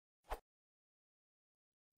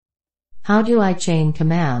How do I chain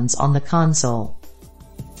commands on the console?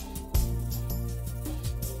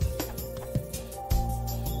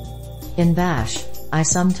 In Bash, I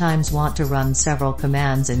sometimes want to run several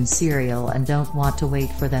commands in serial and don't want to wait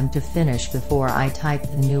for them to finish before I type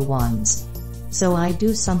the new ones. So I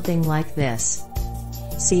do something like this.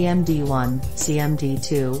 cmd1,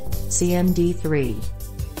 cmd2, cmd3.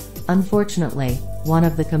 Unfortunately, one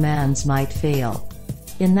of the commands might fail.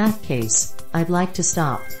 In that case, I'd like to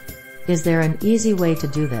stop. Is there an easy way to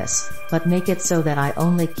do this, but make it so that I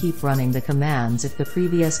only keep running the commands if the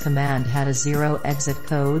previous command had a 0 exit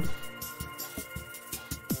code?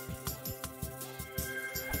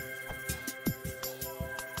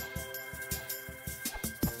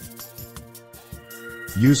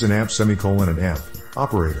 Use an amp semicolon and amp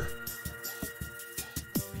operator.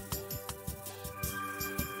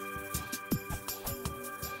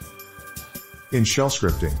 In shell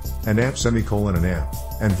scripting, an amp semicolon and amp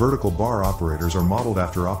and vertical bar operators are modeled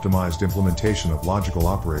after optimized implementation of logical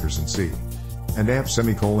operators in C. And amp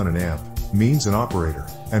semicolon and amp means an operator,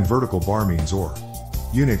 and vertical bar means OR.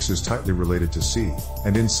 Unix is tightly related to C,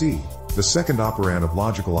 and in C, the second operand of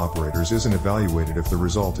logical operators isn't evaluated if the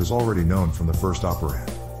result is already known from the first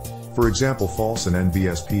operand. For example, false and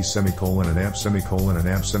NBSP semicolon and amp semicolon and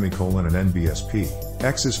amp semicolon and NBSP.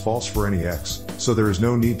 X is false for any X, so there is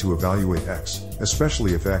no need to evaluate X,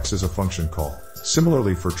 especially if X is a function call.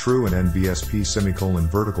 Similarly for true and NBSP semicolon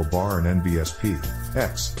vertical bar and NBSP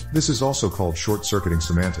X, this is also called short-circuiting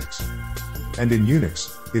semantics. And in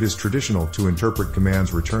Unix, it is traditional to interpret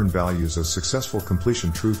commands return values as successful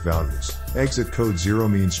completion truth values. Exit code 0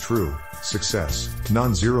 means true, success,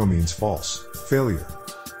 non-zero means false, failure.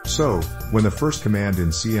 So, when the first command in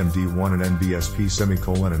cmd1 and NBSP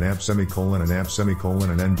semicolon and amp semicolon and amp semicolon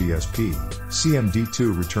and NBSP,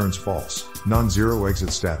 cmd2 returns false, non-zero exit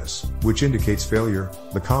status, which indicates failure,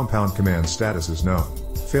 the compound command status is known,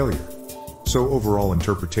 failure. So overall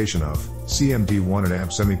interpretation of cmd1 and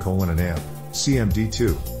amp semicolon and amp,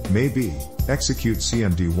 cmd2, may be, execute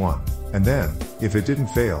cmd1, and then, if it didn't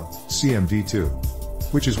fail,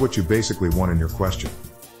 cmd2. Which is what you basically want in your question.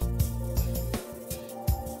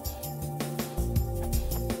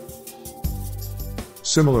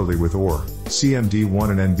 Similarly with OR, cmd1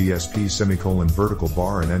 and NBSP semicolon vertical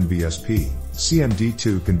bar and NBSP,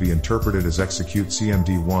 cmd2 can be interpreted as execute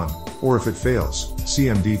cmd1, or if it fails,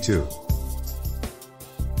 cmd2.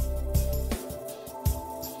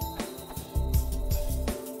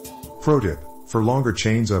 Pro tip, for longer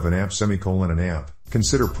chains of an amp semicolon and amp,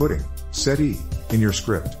 consider putting set E in your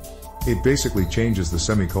script. It basically changes the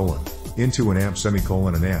semicolon into an amp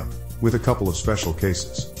semicolon and amp, with a couple of special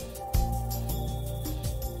cases.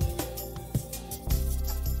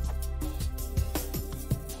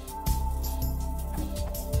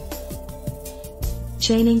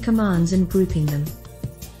 Chaining commands and grouping them.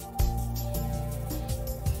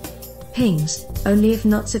 Pings, only if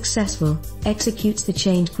not successful, executes the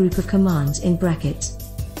chained group of commands in brackets.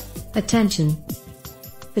 Attention!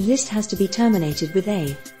 The list has to be terminated with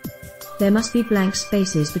A. There must be blank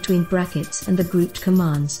spaces between brackets and the grouped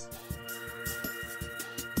commands.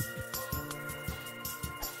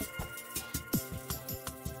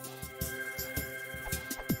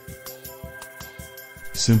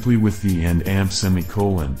 Simply with the and amp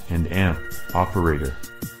semicolon and amp operator.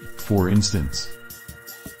 For instance,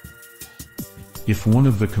 if one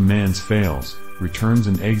of the commands fails, returns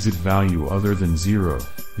an exit value other than 0,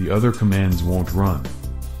 the other commands won't run.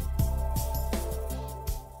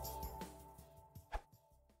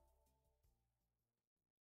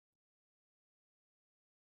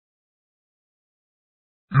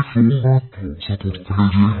 If formato se può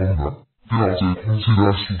leggere, piace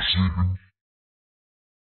considerarsi possibile.